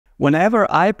Whenever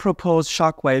I propose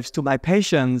shockwaves to my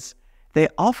patients, they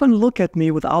often look at me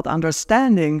without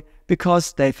understanding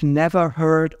because they've never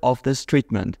heard of this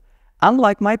treatment.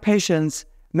 Unlike my patients,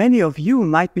 many of you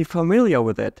might be familiar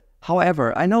with it.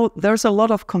 However, I know there's a lot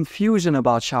of confusion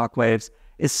about shockwaves,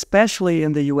 especially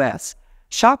in the US.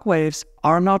 Shockwaves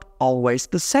are not always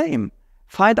the same.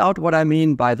 Find out what I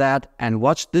mean by that and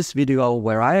watch this video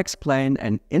where I explain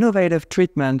an innovative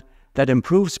treatment that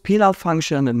improves penile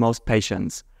function in most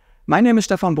patients. My name is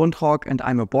Stefan Buntrock and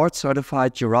I'm a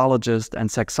board-certified urologist and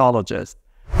sexologist.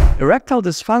 Erectile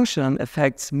dysfunction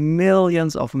affects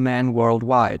millions of men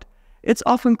worldwide. It's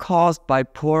often caused by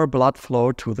poor blood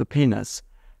flow to the penis.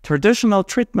 Traditional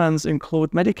treatments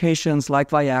include medications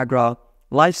like Viagra,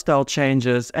 lifestyle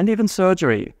changes, and even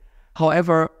surgery.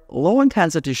 However,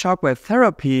 low-intensity shockwave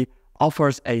therapy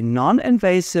offers a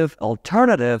non-invasive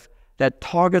alternative that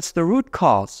targets the root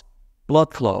cause,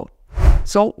 blood flow.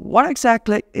 So what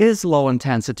exactly is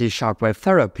low-intensity shockwave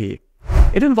therapy?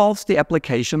 It involves the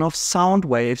application of sound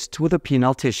waves to the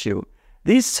penile tissue.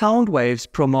 These sound waves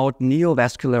promote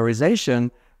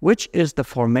neovascularization, which is the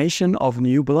formation of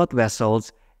new blood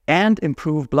vessels, and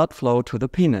improve blood flow to the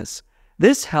penis.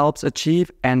 This helps achieve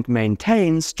and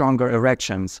maintain stronger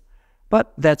erections.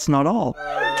 But that's not all.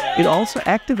 It also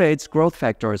activates growth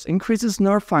factors, increases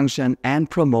nerve function, and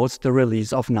promotes the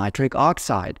release of nitric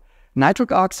oxide.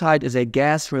 Nitric oxide is a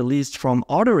gas released from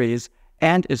arteries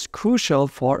and is crucial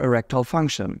for erectile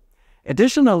function.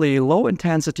 Additionally,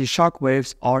 low-intensity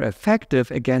shockwaves are effective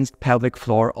against pelvic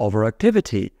floor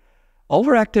overactivity.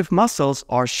 Overactive muscles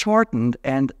are shortened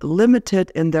and limited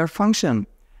in their function.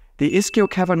 The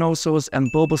ischiocavernosus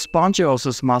and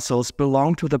bulbospongiosus muscles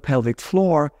belong to the pelvic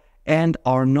floor and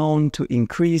are known to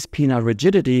increase penile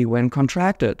rigidity when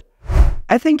contracted.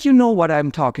 I think you know what I'm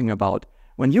talking about.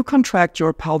 When you contract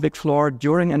your pelvic floor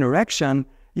during an erection,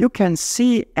 you can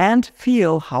see and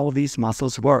feel how these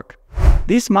muscles work.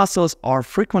 These muscles are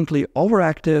frequently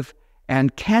overactive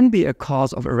and can be a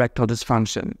cause of erectile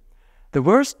dysfunction. The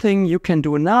worst thing you can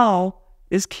do now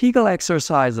is Kegel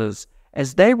exercises,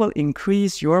 as they will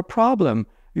increase your problem.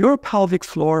 Your pelvic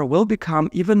floor will become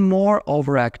even more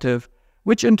overactive,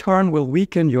 which in turn will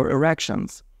weaken your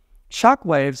erections.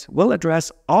 Shockwaves will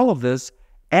address all of this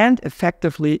and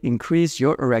effectively increase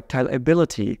your erectile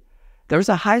ability. There is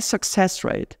a high success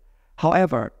rate.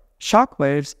 However,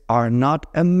 shockwaves are not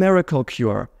a miracle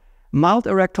cure. Mild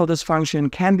erectile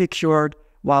dysfunction can be cured,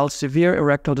 while severe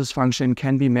erectile dysfunction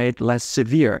can be made less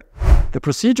severe. The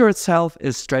procedure itself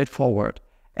is straightforward.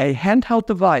 A handheld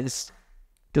device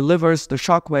delivers the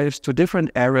shockwaves to different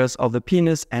areas of the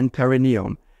penis and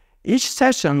perineum. Each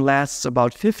session lasts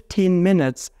about 15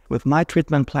 minutes, with my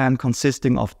treatment plan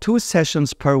consisting of 2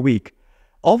 sessions per week.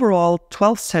 Overall,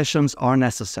 12 sessions are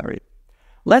necessary.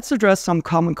 Let's address some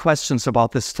common questions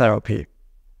about this therapy.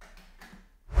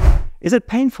 Is it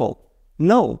painful?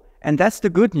 No, and that's the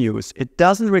good news. It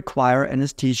doesn't require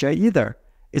anesthesia either.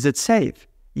 Is it safe?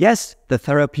 Yes, the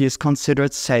therapy is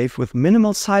considered safe with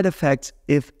minimal side effects,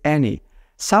 if any.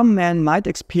 Some men might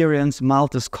experience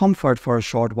mild discomfort for a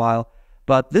short while,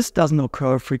 but this doesn't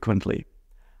occur frequently.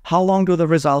 How long do the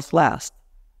results last?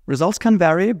 Results can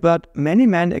vary, but many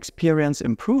men experience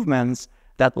improvements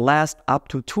that last up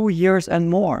to 2 years and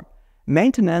more.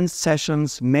 Maintenance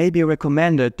sessions may be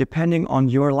recommended depending on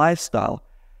your lifestyle.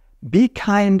 Be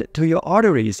kind to your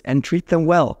arteries and treat them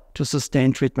well to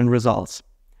sustain treatment results.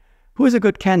 Who is a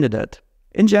good candidate?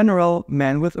 In general,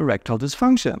 men with erectile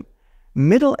dysfunction.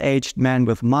 Middle-aged men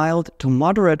with mild to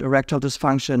moderate erectile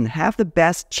dysfunction have the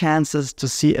best chances to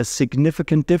see a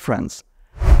significant difference.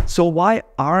 So why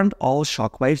aren't all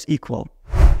shockwaves equal?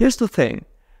 Here's the thing.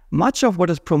 Much of what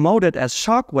is promoted as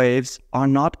shockwaves are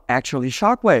not actually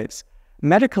shockwaves.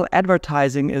 Medical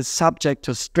advertising is subject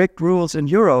to strict rules in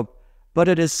Europe, but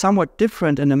it is somewhat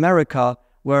different in America,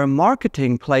 where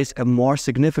marketing plays a more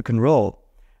significant role.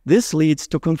 This leads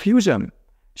to confusion.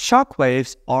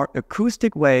 Shockwaves are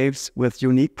acoustic waves with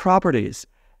unique properties.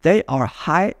 They are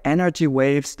high-energy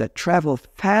waves that travel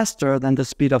faster than the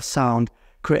speed of sound,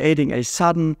 creating a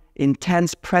sudden,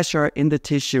 intense pressure in the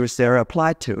tissues they are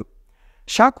applied to.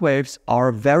 Shockwaves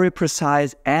are very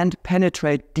precise and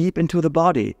penetrate deep into the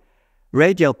body.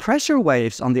 Radial pressure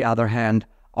waves, on the other hand,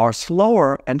 are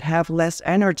slower and have less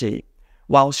energy,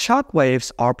 while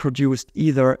shockwaves are produced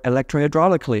either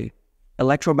electrohydraulically,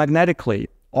 electromagnetically,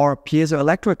 or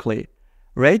piezoelectrically.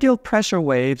 Radial pressure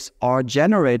waves are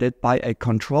generated by a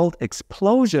controlled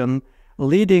explosion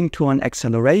leading to an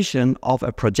acceleration of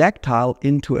a projectile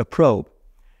into a probe.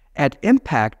 At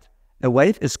impact, a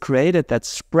wave is created that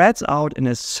spreads out in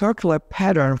a circular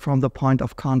pattern from the point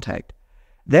of contact.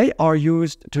 They are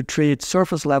used to treat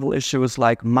surface level issues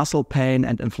like muscle pain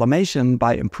and inflammation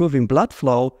by improving blood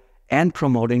flow and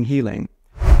promoting healing.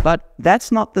 But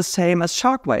that's not the same as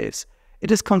shockwaves.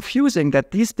 It is confusing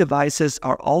that these devices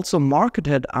are also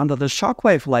marketed under the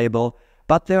shockwave label,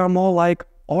 but they are more like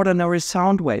ordinary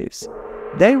sound waves.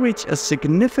 They reach a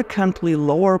significantly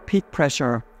lower peak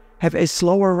pressure, have a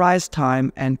slower rise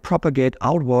time, and propagate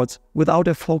outwards without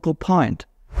a focal point.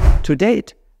 To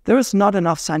date, there is not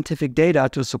enough scientific data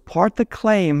to support the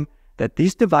claim that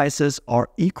these devices are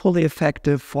equally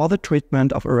effective for the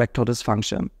treatment of erectile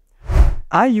dysfunction.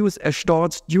 I use a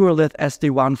Storz Dualith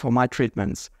SD1 for my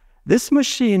treatments. This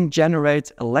machine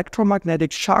generates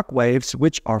electromagnetic shock waves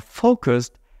which are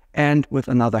focused, and with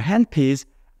another handpiece,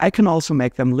 I can also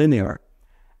make them linear.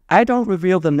 I don't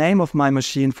reveal the name of my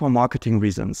machine for marketing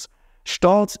reasons.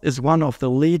 Storz is one of the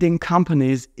leading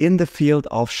companies in the field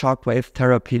of shockwave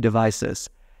therapy devices.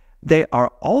 They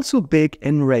are also big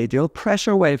in radial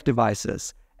pressure wave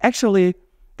devices. Actually,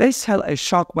 they sell a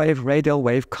shockwave radial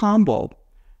wave combo.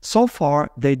 So far,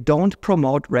 they don't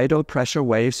promote radial pressure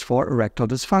waves for erectile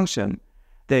dysfunction.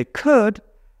 They could,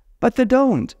 but they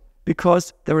don't,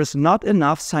 because there is not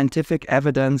enough scientific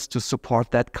evidence to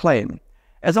support that claim.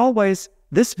 As always,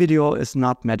 this video is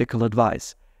not medical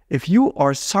advice. If you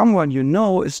or someone you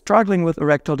know is struggling with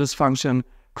erectile dysfunction,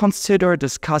 consider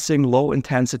discussing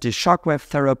low-intensity shockwave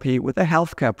therapy with a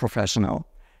healthcare professional.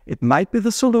 It might be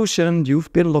the solution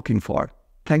you've been looking for.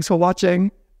 Thanks for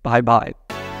watching. Bye-bye.